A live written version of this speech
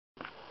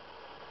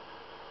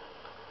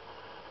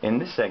In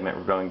this segment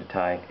we're going to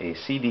tie a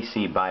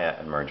CDC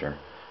Biot Emerger.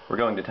 We're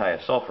going to tie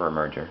a Sulfur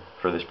Emerger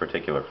for this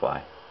particular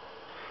fly.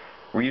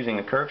 We're using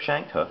a curved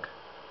shanked hook,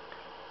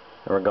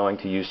 and we're going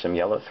to use some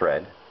yellow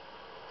thread,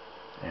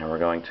 and we're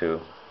going to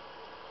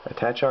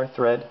attach our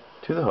thread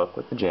to the hook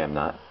with the jam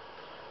knot,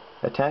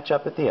 attach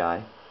up at the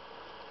eye,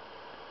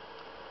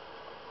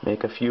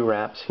 make a few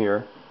wraps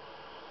here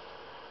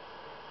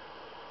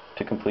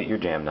to complete your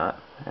jam knot,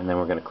 and then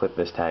we're going to clip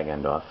this tag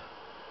end off.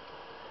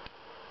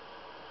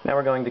 Now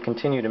we're going to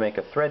continue to make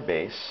a thread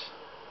base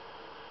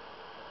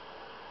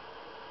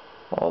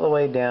all the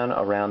way down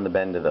around the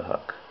bend of the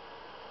hook.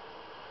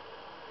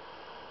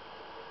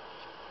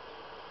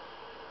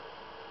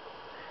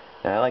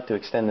 Now I like to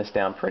extend this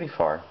down pretty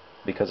far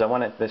because I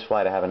want this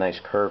fly to have a nice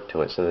curve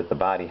to it so that the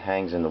body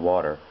hangs in the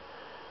water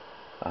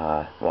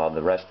while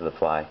the rest of the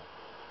fly,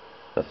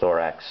 the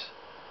thorax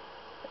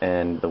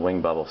and the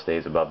wing bubble,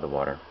 stays above the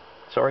water.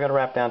 So we're going to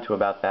wrap down to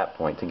about that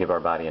point to give our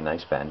body a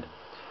nice bend.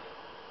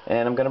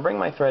 And I'm going to bring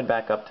my thread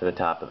back up to the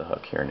top of the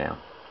hook here now.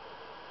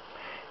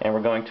 And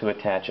we're going to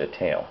attach a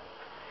tail.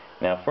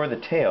 Now for the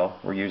tail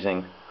we're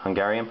using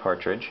Hungarian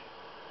partridge.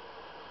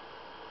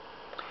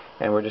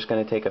 And we're just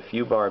going to take a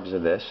few barbs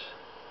of this,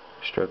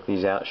 stroke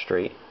these out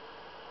straight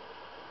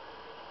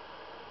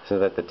so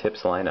that the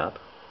tips line up.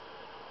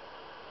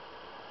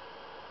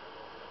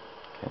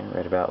 Okay,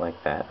 right about like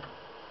that.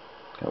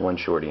 Got one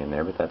shorty in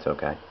there, but that's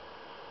okay.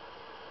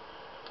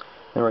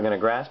 Then we're going to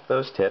grasp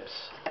those tips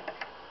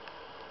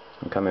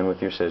and come in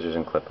with your scissors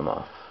and clip them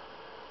off.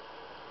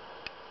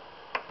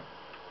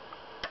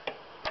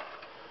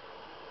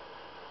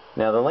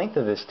 Now the length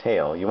of this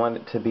tail, you want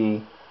it to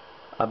be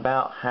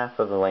about half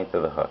of the length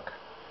of the hook.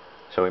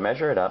 So we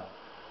measure it up,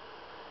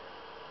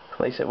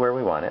 place it where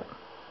we want it,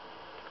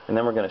 and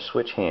then we're going to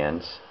switch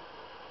hands,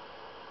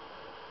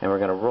 and we're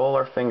going to roll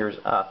our fingers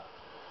up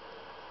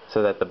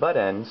so that the butt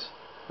ends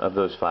of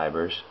those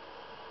fibers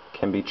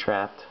can be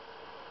trapped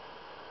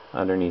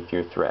underneath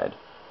your thread.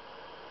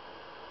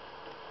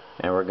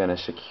 And we're going to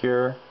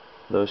secure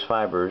those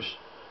fibers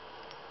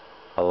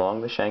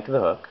along the shank of the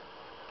hook.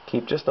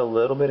 Keep just a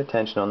little bit of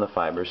tension on the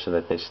fibers so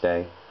that they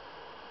stay.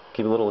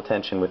 Keep a little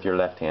attention with your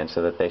left hand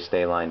so that they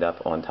stay lined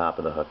up on top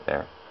of the hook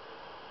there.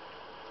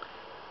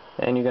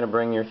 And you're going to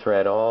bring your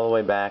thread all the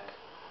way back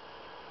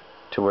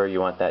to where you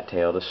want that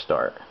tail to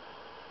start.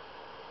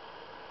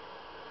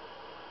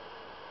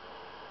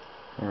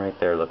 And right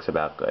there looks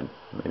about good.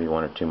 Maybe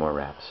one or two more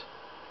wraps.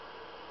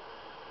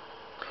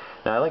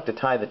 Now I like to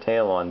tie the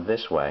tail on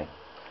this way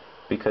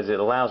because it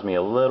allows me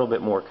a little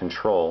bit more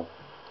control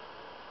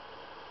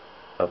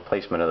of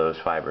placement of those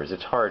fibers.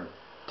 It's hard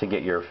to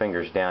get your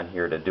fingers down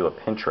here to do a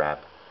pinch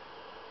wrap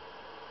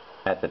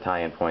at the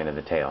tie-in point of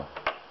the tail.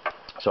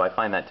 So I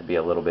find that to be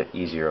a little bit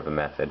easier of a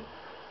method.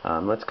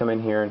 Let's come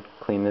in here and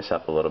clean this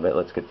up a little bit.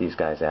 Let's get these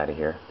guys out of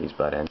here, these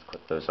butt ends,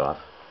 clip those off.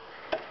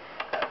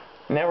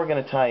 Now we're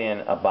going to tie in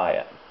a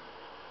biot.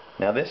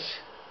 Now this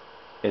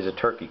is a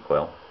turkey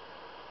quill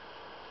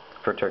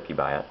for turkey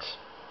biots,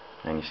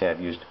 and you see I've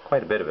used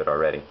quite a bit of it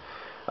already.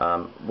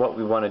 What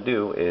we want to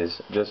do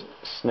is just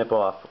snip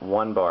off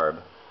one barb.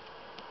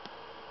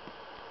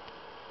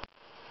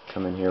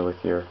 Come in here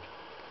with your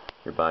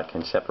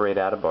bodkin, separate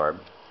out a barb.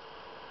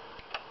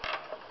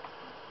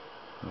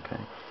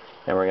 Okay,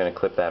 and we're going to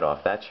clip that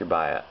off. That's your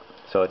biot.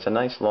 So it's a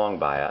nice long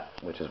biot,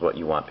 which is what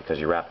you want because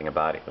you're wrapping a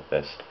body with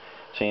this.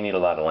 So you need a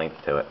lot of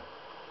length to it.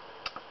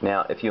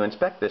 Now if you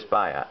inspect this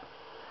biot,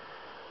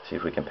 see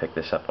if we can pick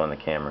this up on the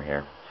camera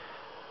here,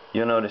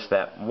 you'll notice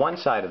that one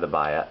side of the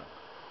biot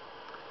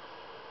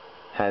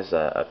has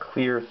a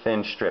clear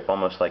thin strip,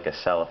 almost like a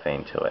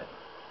cellophane to it.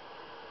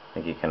 I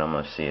think you can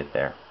almost see it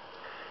there.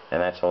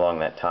 And that's along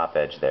that top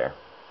edge there.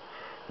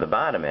 The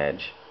bottom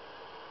edge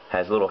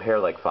has little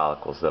hair-like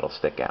follicles that'll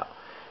stick out.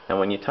 And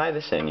when you tie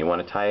this in, you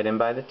want to tie it in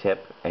by the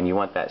tip, and you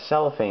want that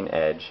cellophane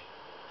edge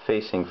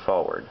facing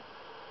forward.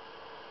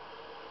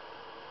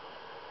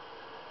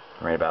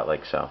 Right about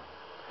like so.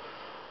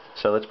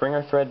 So let's bring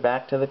our thread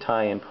back to the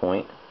tie-in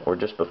point, or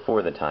just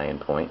before the tie-in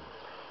point.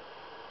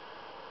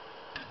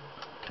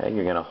 Okay,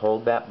 you're going to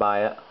hold that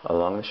biot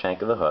along the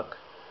shank of the hook,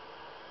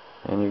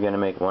 and you're going to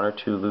make one or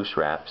two loose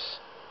wraps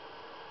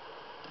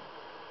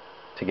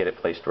to get it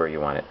placed where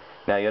you want it.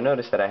 Now you'll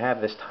notice that I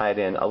have this tied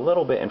in a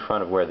little bit in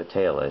front of where the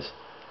tail is.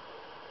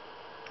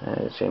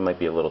 It might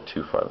be a little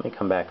too far. Let me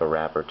come back a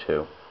wrap or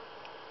two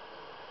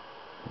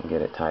and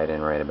get it tied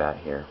in right about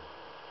here.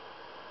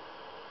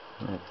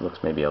 It looks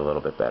maybe a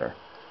little bit better.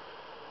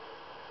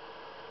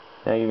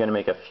 Now you're going to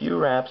make a few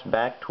wraps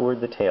back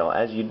toward the tail.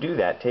 As you do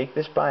that, take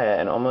this biot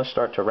and almost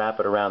start to wrap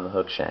it around the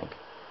hook shank.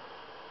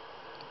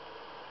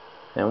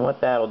 And what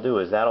that'll do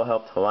is that'll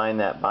help to line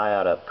that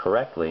biot up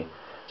correctly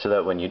so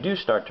that when you do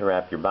start to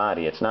wrap your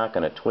body, it's not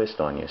going to twist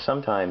on you.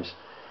 Sometimes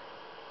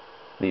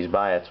these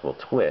biots will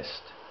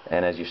twist,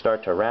 and as you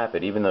start to wrap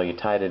it, even though you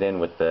tied it in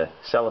with the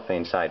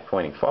cellophane side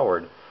pointing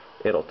forward,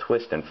 it'll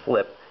twist and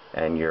flip,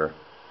 and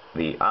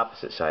the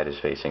opposite side is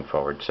facing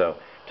forward. So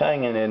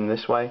tying it in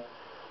this way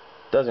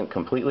doesn't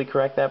completely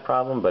correct that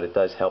problem, but it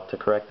does help to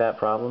correct that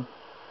problem.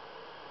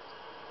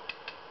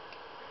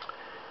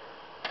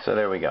 So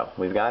there we go.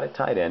 We've got it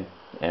tied in,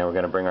 and we're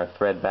going to bring our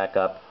thread back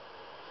up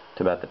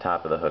to about the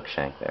top of the hook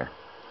shank there.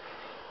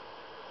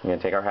 We're going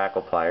to take our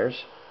hackle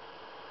pliers,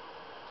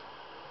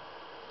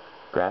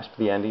 grasp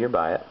the end of your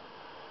biot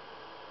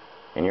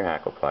in your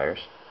hackle pliers,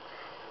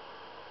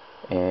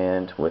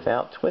 and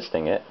without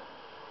twisting it,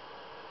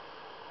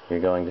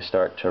 you're going to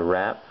start to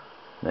wrap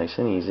nice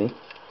and easy.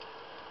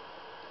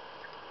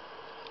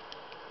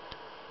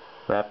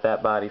 Wrap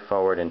that body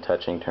forward in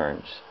touching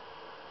turns.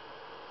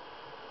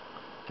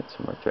 Get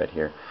some more thread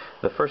here.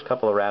 The first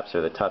couple of wraps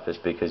are the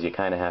toughest because you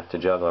kind of have to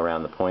juggle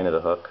around the point of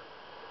the hook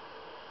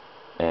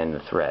and the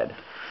thread.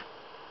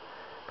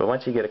 But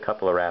once you get a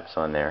couple of wraps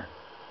on there,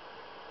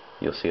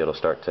 you'll see it'll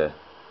start to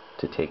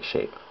take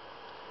shape.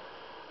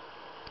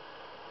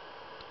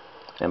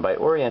 And by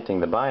orienting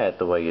the biot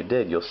the way you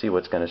did, you'll see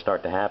what's going to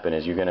start to happen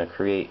is you're going to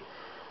create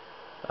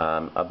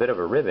a bit of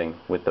a ribbing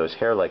with those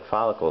hair-like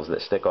follicles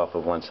that stick off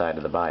of one side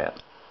of the biot.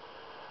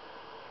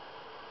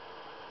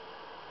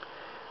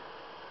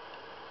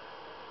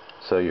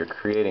 So you're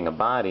creating a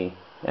body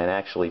and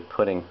actually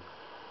putting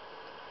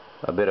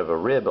a bit of a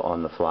rib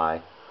on the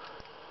fly,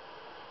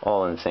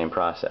 all in the same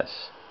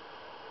process.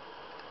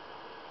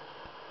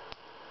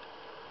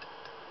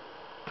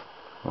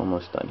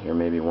 Almost done here,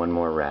 maybe one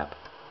more wrap.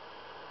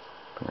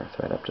 Bring our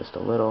thread up just a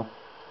little.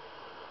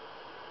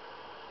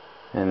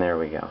 And there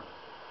we go.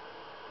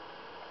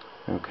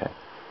 Okay.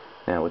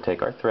 Now we'll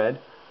take our thread,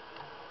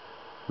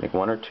 make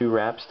one or two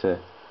wraps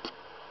to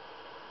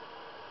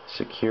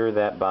secure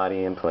that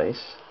body in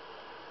place.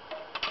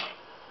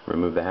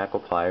 Remove the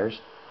hackle pliers,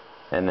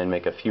 and then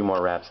make a few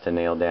more wraps to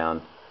nail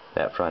down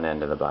that front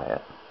end of the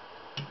biot.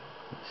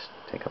 Let's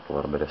take up a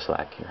little bit of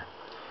slack here.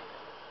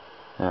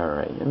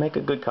 Alright, and make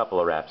a good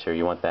couple of wraps here.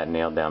 You want that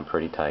nailed down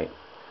pretty tight.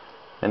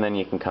 And then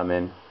you can come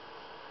in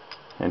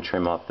and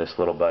trim off this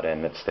little butt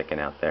end that's sticking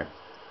out there.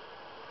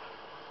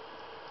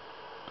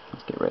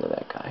 Let's get rid of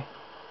that guy.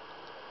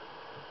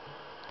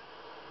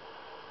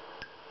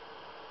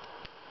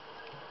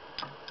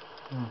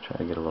 I'll try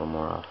to get a little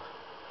more off.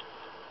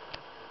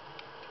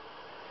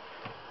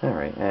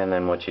 Alright, and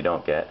then what you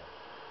don't get,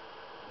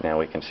 now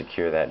we can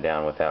secure that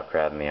down without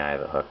grabbing the eye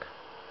of the hook.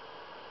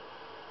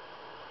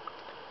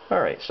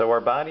 Alright, so our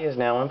body is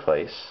now in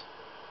place.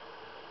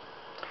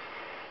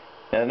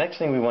 Now the next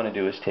thing we want to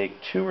do is take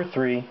 2 or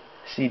 3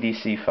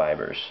 CDC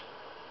fibers,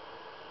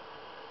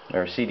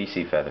 or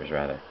CDC feathers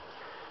rather.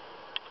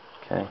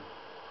 Okay.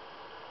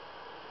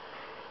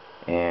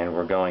 And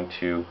we're going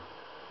to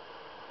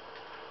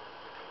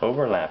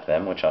overlap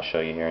them, which I'll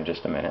show you here in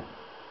just a minute.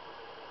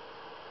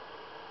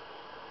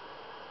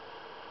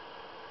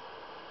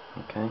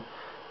 Okay,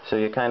 so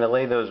you kind of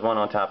lay those one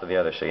on top of the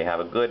other so you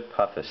have a good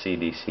puff of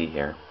CDC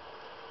here.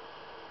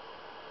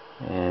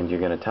 And you're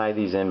going to tie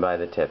these in by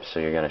the tips. So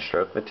you're going to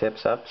stroke the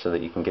tips up so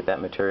that you can get that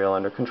material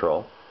under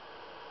control.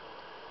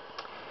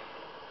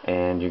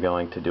 And you're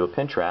going to do a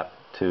pinch wrap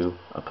to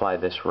apply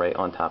this right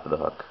on top of the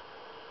hook.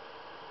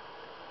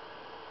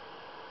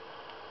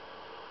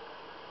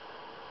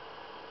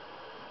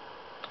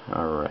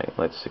 Alright,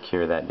 let's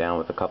secure that down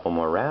with a couple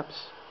more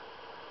wraps.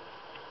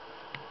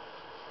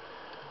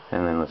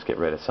 And then let's get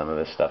rid of some of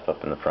this stuff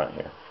up in the front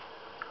here.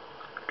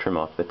 Trim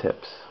off the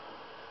tips.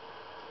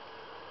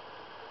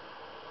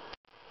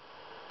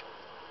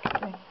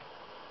 Okay.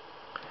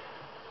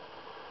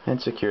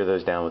 And secure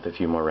those down with a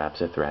few more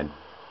wraps of thread.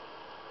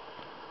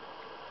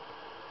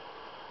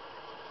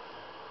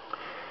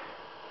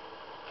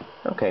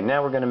 Okay,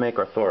 now we're going to make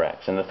our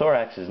thorax. And the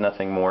thorax is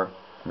nothing more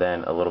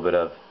than a little bit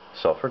of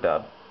sulfur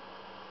dub.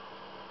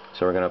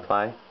 So we're going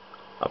to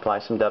apply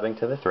some dubbing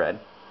to the thread.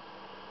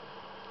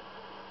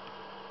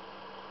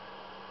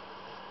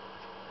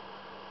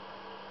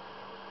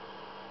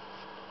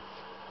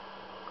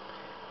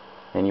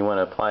 And you want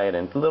to apply it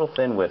in little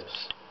thin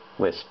wisps.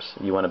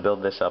 You want to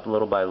build this up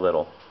little by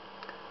little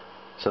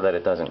so that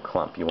it doesn't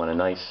clump. You want a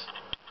nice,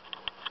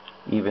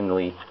 even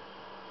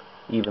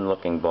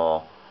looking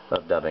ball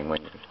of dubbing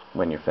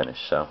when you're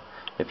finished. So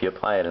if you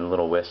apply it in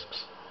little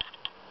wisps,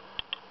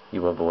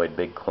 you avoid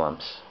big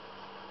clumps.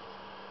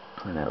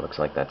 And that looks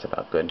like that's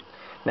about good.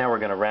 Now we're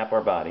going to wrap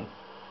our body.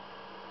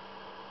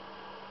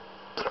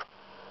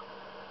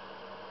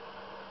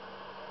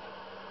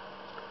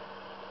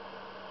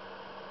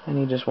 And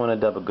you just want to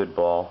dub a good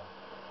ball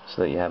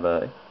so that you have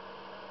a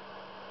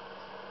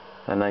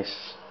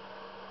nice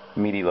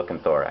meaty looking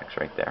thorax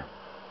right there.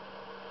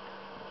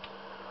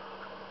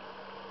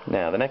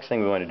 Now the next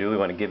thing we want to do, we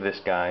want to give this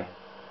guy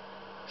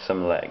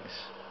some legs.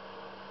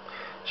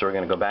 So we're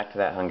going to go back to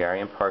that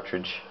Hungarian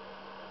partridge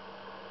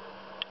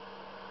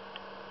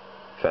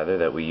feather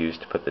that we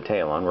used to put the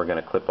tail on. We're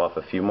going to clip off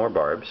a few more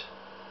barbs.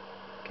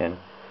 Again,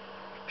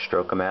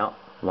 stroke them out,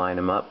 line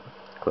them up,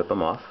 clip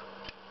them off.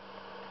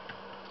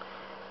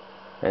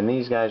 And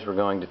these guys we're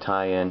going to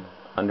tie in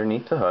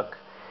underneath the hook,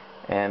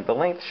 and the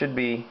length should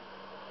be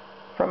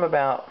from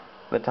about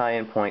the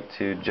tie-in point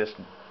to just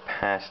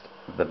past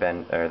the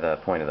bend or the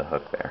point of the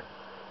hook there.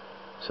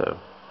 So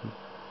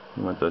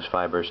you want those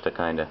fibers to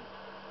kind of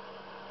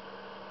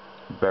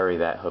bury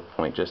that hook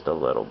point just a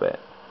little bit,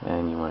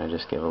 and you want to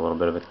just give a little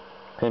bit of a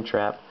pinch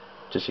wrap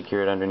to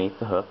secure it underneath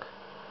the hook,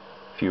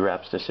 a few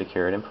wraps to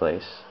secure it in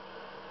place,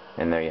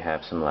 and there you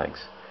have some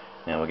legs.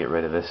 Now we'll get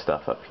rid of this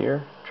stuff up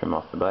here, trim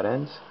off the butt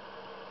ends.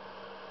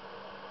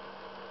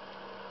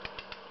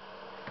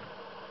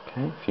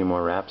 Okay, a few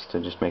more wraps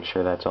to just make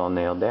sure that's all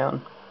nailed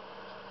down.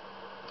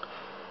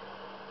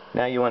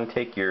 Now you want to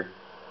take your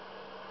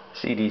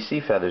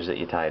CDC feathers that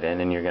you tied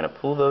in and you're going to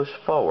pull those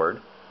forward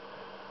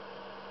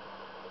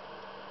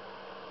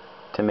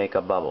to make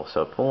a bubble.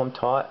 So pull them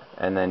taut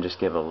and then just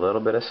give a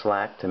little bit of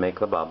slack to make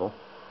the bubble.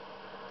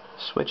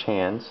 Switch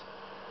hands,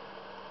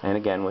 and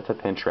again with a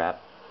pinch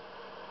wrap,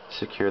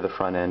 secure the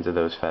front ends of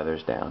those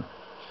feathers down.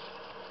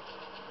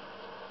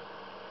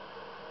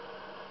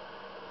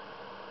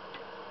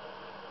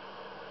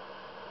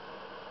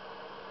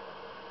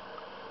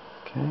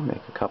 Okay,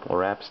 make a couple of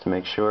wraps to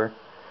make sure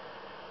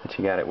that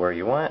you got it where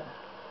you want.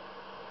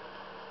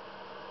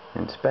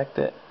 Inspect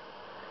it.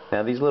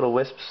 Now these little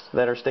wisps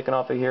that are sticking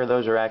off of here,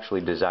 those are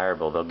actually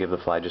desirable. They'll give the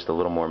fly just a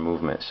little more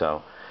movement.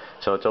 So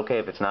it's okay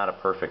if it's not a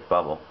perfect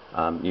bubble.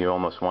 You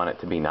almost want it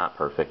to be not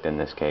perfect in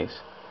this case.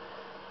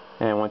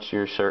 And once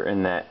you're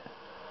certain that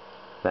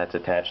that's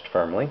attached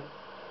firmly,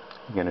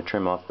 you're going to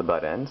trim off the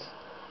butt ends.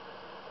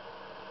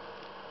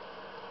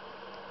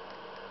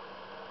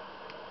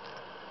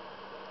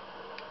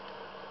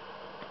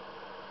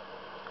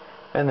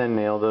 And then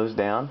nail those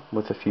down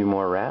with a few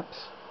more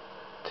wraps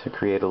to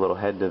create a little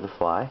head to the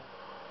fly.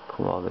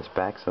 Pull all this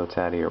back so it's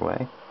out of your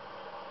way.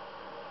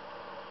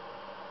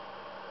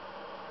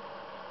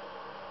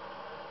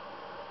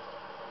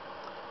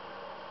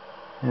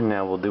 And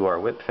now we'll do our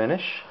whip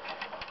finish.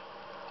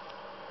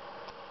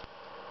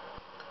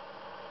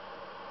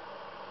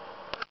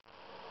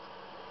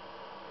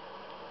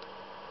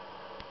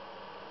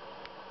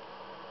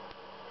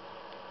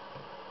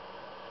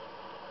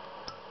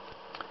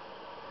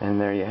 And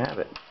there you have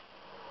it.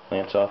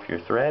 Lance off your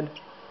thread.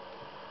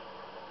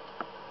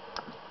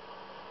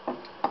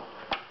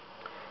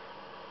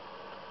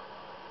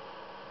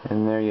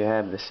 And there you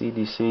have the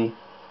CDC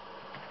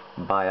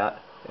Biot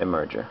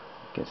Emerger.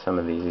 Get some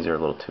of these are a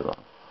little too long.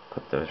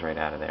 Put those right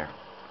out of there.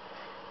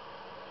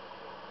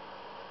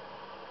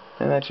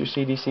 And that's your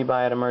CDC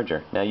Biot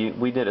Emerger. Now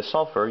we did a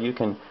sulfur. You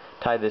can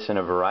tie this in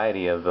a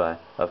variety of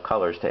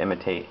colors to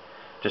imitate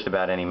just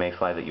about any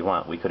mayfly that you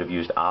want. We could have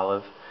used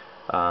olive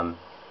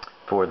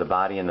for the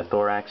body and the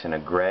thorax, and a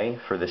gray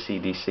for the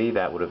CDC.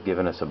 That would have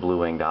given us a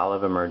blue-winged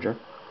olive emerger.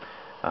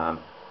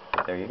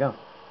 There you go.